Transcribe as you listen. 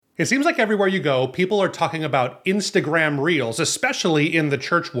It seems like everywhere you go, people are talking about Instagram Reels, especially in the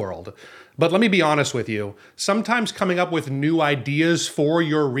church world. But let me be honest with you, sometimes coming up with new ideas for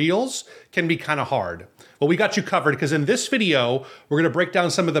your Reels can be kind of hard. Well, we got you covered because in this video, we're going to break down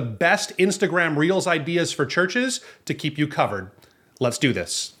some of the best Instagram Reels ideas for churches to keep you covered. Let's do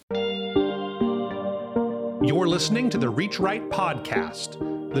this. You're listening to the Reach Right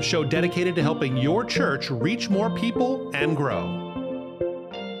Podcast, the show dedicated to helping your church reach more people and grow.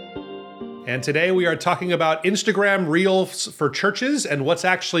 And today we are talking about Instagram Reels for churches and what's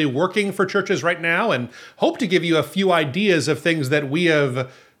actually working for churches right now, and hope to give you a few ideas of things that we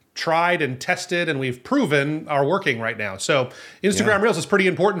have tried and tested and we've proven are working right now. So Instagram Reels is pretty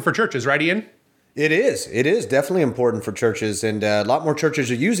important for churches, right, Ian? It is. It is definitely important for churches, and a lot more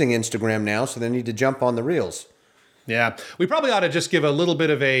churches are using Instagram now, so they need to jump on the Reels. Yeah, we probably ought to just give a little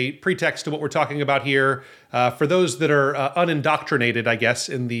bit of a pretext to what we're talking about here. For those that are unindoctrinated, I guess,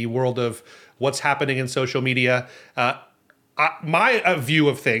 in the world of what's happening in social media, my view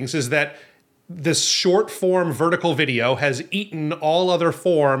of things is that this short form vertical video has eaten all other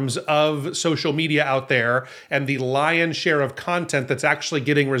forms of social media out there, and the lion's share of content that's actually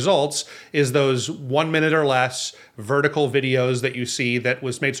getting results is those 1 minute or less vertical videos that you see that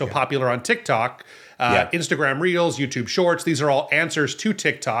was made so popular on TikTok. Instagram Reels, YouTube Shorts, these are all answers to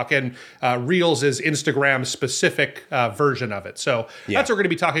TikTok, and Reels is Instagram's specific version of it. So that's what we're going to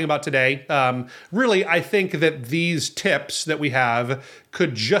be talking about today. Really, I think that these tips that we have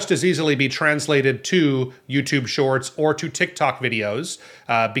could just as easily be translated to YouTube Shorts or to TikTok videos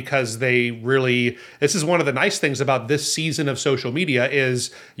because this is one of the nice things about this season of social media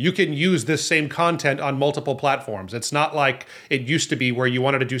is you can use this same content on multiple platforms. It's not like it used to be where you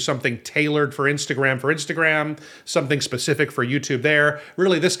wanted to do something tailored for Instagram, something specific for YouTube there.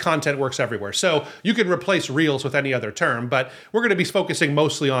 Really, this content works everywhere. So you can replace Reels with any other term, but we're going to be focusing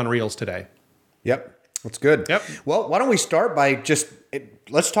mostly on Reels today. Yep. That's good. Yep. Well, why don't we start by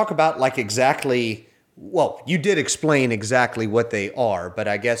let's talk about you did explain exactly what they are, but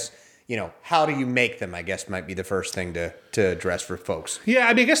I guess, how do you make them, I guess might be the first thing to address for folks. Yeah,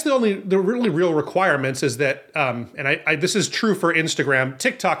 I guess the really real requirements is that, and this is true for Instagram,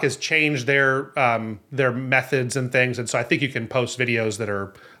 TikTok has changed their methods and things, and so I think you can post videos that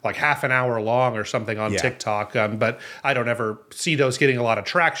are like half an hour long or something on TikTok, but I don't ever see those getting a lot of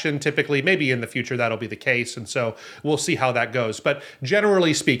traction typically. Maybe in the future that'll be the case, and so we'll see how that goes. But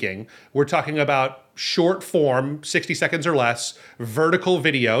generally speaking, we're talking about short form, 60 seconds or less, vertical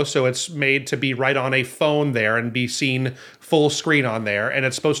video, so it's made to be right on a phone there and be seen full screen on there, and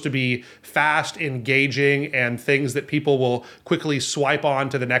it's supposed to be fast, engaging, and things that people will quickly swipe on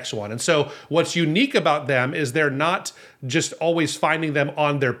to the next one. And so what's unique about them is they're not just always finding them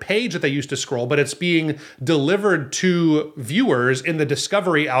on their page that they used to scroll, but it's being delivered to viewers in the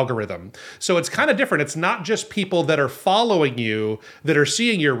discovery algorithm. So it's kind of different. It's not just people that are following you that are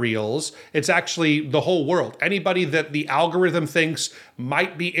seeing your Reels. It's actually the whole world. Anybody that the algorithm thinks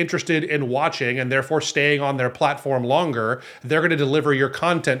might be interested in watching and therefore staying on their platform longer, they're going to deliver your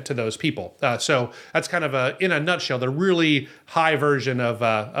content to those people. So that's kind of in a nutshell, the really high version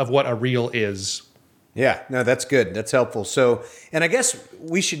of what a Reel is. Yeah, no, that's good. That's helpful. So, and I guess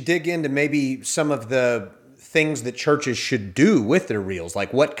we should dig into maybe some of the things that churches should do with their Reels,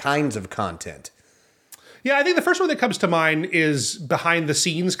 like what kinds of content. Yeah, I think the first one that comes to mind is behind the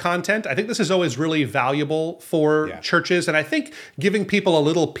scenes content. I think this is always really valuable for churches. And I think giving people a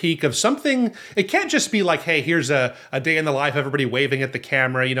little peek of something, it can't just be like, hey, here's a day in the life, everybody waving at the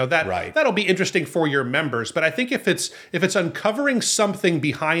camera, that'll be interesting for your members. But I think if it's uncovering something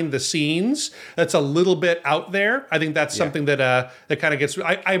behind the scenes that's a little bit out there, I think that's something that kind of gets,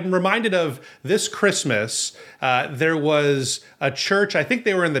 I'm reminded of this Christmas, there was a church, I think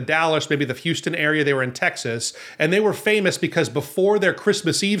they were in the Dallas, maybe the Houston area, they were in Texas, and they were famous because before their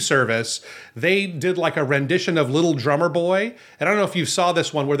Christmas Eve service, they did like a rendition of Little Drummer Boy. And I don't know if you saw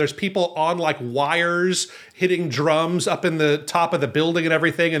this one where there's people on like wires hitting drums up in the top of the building and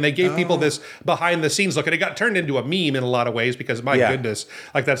everything, and they gave people this behind the scenes look, and it got turned into a meme in a lot of ways because my goodness,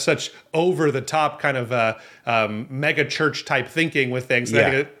 like that's such over the top kind of mega church type thinking with things. And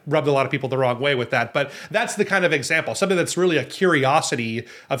I think it rubbed a lot of people the wrong way with that. But that's the kind of example, something that's really a curiosity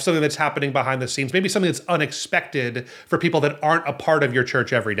of something that's happening behind the scenes, maybe something that's unexpected for people that aren't a part of your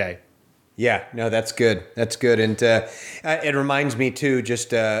church every day. Yeah, no, that's good. That's good. And it reminds me, too,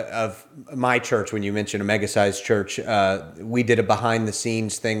 just of my church. When you mentioned a mega-sized church, we did a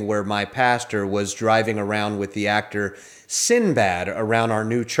behind-the-scenes thing where my pastor was driving around with the actor Sinbad around our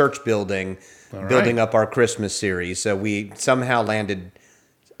new church building, building up our Christmas series. So we somehow landed,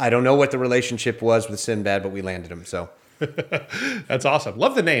 I don't know what the relationship was with Sinbad, but we landed him, so... That's awesome.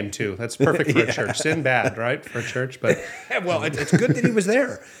 Love the name too. That's perfect for a church. Sinbad, right? For a church, but Well, it's good that he was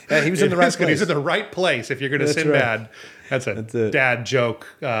there. He was in the right place. He's in the right place. If you're going to Sinbad, that's a dad joke,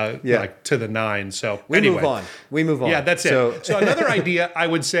 like to the nine. So we move on. Yeah, that's it. So another idea I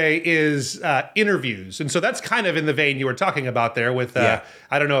would say is interviews, and so that's kind of in the vein you were talking about there. With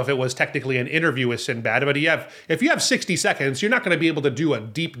I don't know if it was technically an interview with Sinbad, but if you have 60 seconds, you're not going to be able to do a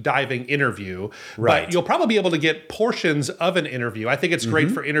deep diving interview, right? But you'll probably be able to get portions of an interview. I think it's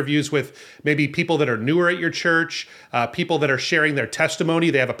great for interviews with maybe people that are newer at your church, people that are sharing their testimony.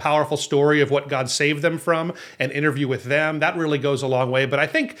 They have a powerful story of what God saved them from, an interview with them. That really goes a long way. But I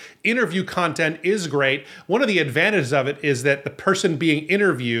think interview content is great. One of the advantages of it is that the person being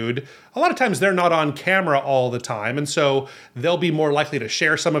interviewed, a lot of times they're not on camera all the time. And so they'll be more likely to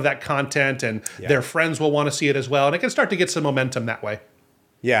share some of that content, and their friends will want to see it as well. And it can start to get some momentum that way.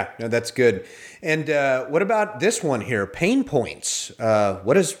 Yeah, no, that's good. And what about this one here? Pain points.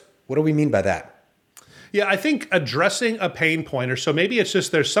 What do we mean by that? Yeah, I think addressing a pain point, or so maybe it's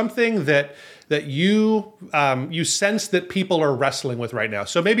just there's something that you sense that people are wrestling with right now.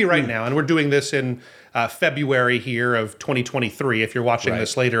 So maybe right now, and we're doing this in February here of 2023. If you're watching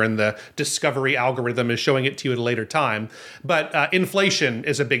this later, and the discovery algorithm is showing it to you at a later time, but inflation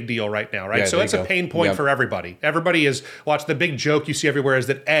is a big deal right now, right? Yeah, so it's a pain point for everybody. Everybody is watch the big joke you see everywhere is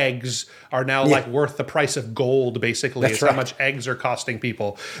that eggs are now like worth the price of gold. Basically, that's is how much eggs are costing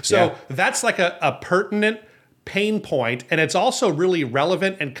people. So that's like a pertinent pain point, and it's also really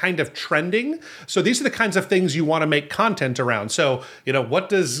relevant and kind of trending. So these are the kinds of things you want to make content around. So, what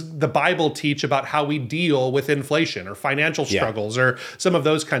does the Bible teach about how we deal with inflation or financial struggles or some of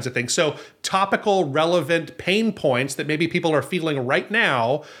those kinds of things? So topical, relevant pain points that maybe people are feeling right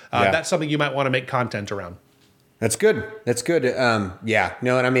now, that's something you might want to make content around. That's good. That's good. No,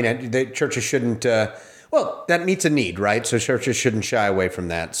 and I mean, the churches shouldn't, well, that meets a need, right? So churches shouldn't shy away from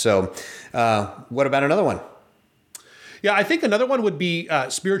that. So what about another one? Yeah, I think another one would be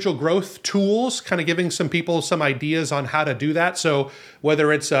spiritual growth tools, kind of giving some people some ideas on how to do that. So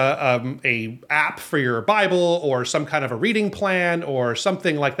whether it's a app for your Bible or some kind of a reading plan or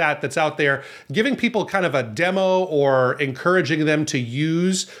something like that that's out there, giving people kind of a demo or encouraging them to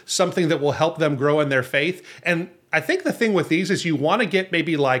use something that will help them grow in their faith. And I think the thing with these is you want to get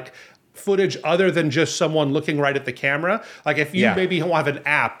maybe like footage other than just someone looking right at the camera. Like if you maybe have an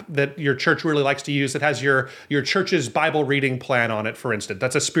app that your church really likes to use that has your church's Bible reading plan on it, for instance,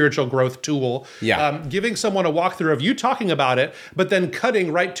 that's a spiritual growth tool. Giving someone a walkthrough of you talking about it, but then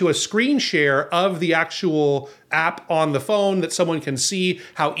cutting right to a screen share of the actual app on the phone that someone can see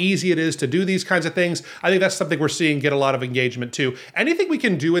how easy it is to do these kinds of things. I think that's something we're seeing get a lot of engagement too. Anything we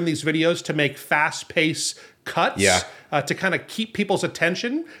can do in these videos to make fast-paced cuts to kind of keep people's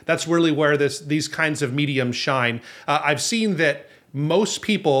attention, that's really where these kinds of mediums shine. I've seen that most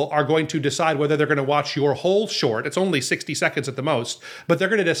people are going to decide whether they're going to watch your whole short. It's only 60 seconds at the most, but they're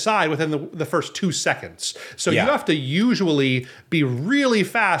going to decide within the first 2 seconds. So you have to usually be really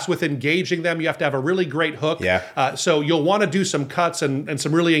fast with engaging them. You have to have a really great hook. So you'll want to do some cuts and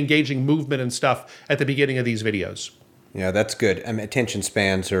some really engaging movement and stuff at the beginning of these videos. Yeah, that's good. I mean, attention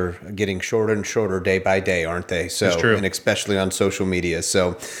spans are getting shorter and shorter day by day, aren't they? So, that's true. And especially on social media.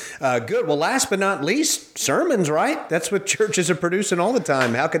 So, good. Well, last but not least, sermons, right? That's what churches are producing all the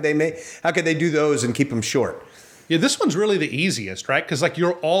time. How could they do those and keep them short? Yeah, this one's really the easiest, right? Because like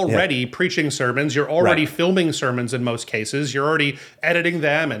you're already preaching sermons, you're already filming sermons in most cases, you're already editing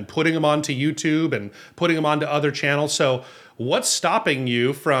them and putting them onto YouTube and putting them onto other channels. So what's stopping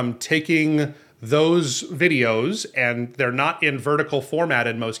you from taking those videos, and they're not in vertical format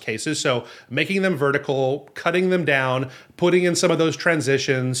in most cases, so making them vertical, cutting them down, putting in some of those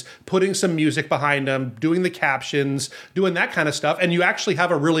transitions, putting some music behind them, doing the captions, doing that kind of stuff, and you actually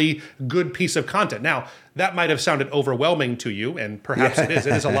have a really good piece of content. Now, that might have sounded overwhelming to you, and perhaps it is.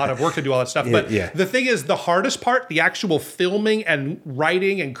 It is a lot of work to do all that stuff. But the thing is, the hardest part, the actual filming and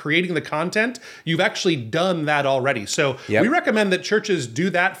writing and creating the content, you've actually done that already. So we recommend that churches do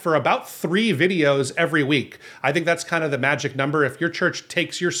that for about 3 videos every week. I think that's kind of the magic number. If your church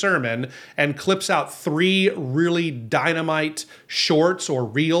takes your sermon and clips out 3 really dynamite shorts or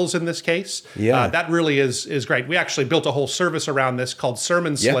reels in this case, that really is great. We actually built a whole service around this called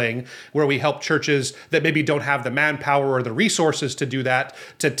Sermon Sling, where we help churches that maybe don't have the manpower or the resources to do that,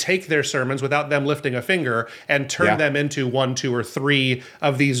 to take their sermons without them lifting a finger and turn them into 1, 2, or 3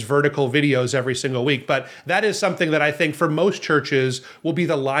 of these vertical videos every single week. But that is something that I think for most churches will be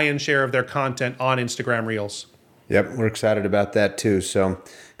the lion's share of their content on Instagram Reels. Yep, we're excited about that too. So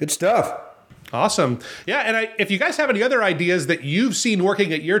good stuff. Awesome. Yeah, and if you guys have any other ideas that you've seen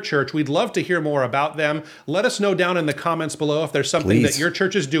working at your church, we'd love to hear more about them. Let us know down in the comments below if there's something that your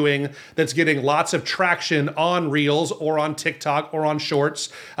church is doing that's getting lots of traction on Reels or on TikTok or on Shorts.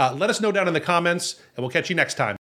 Let us know down in the comments, and we'll catch you next time.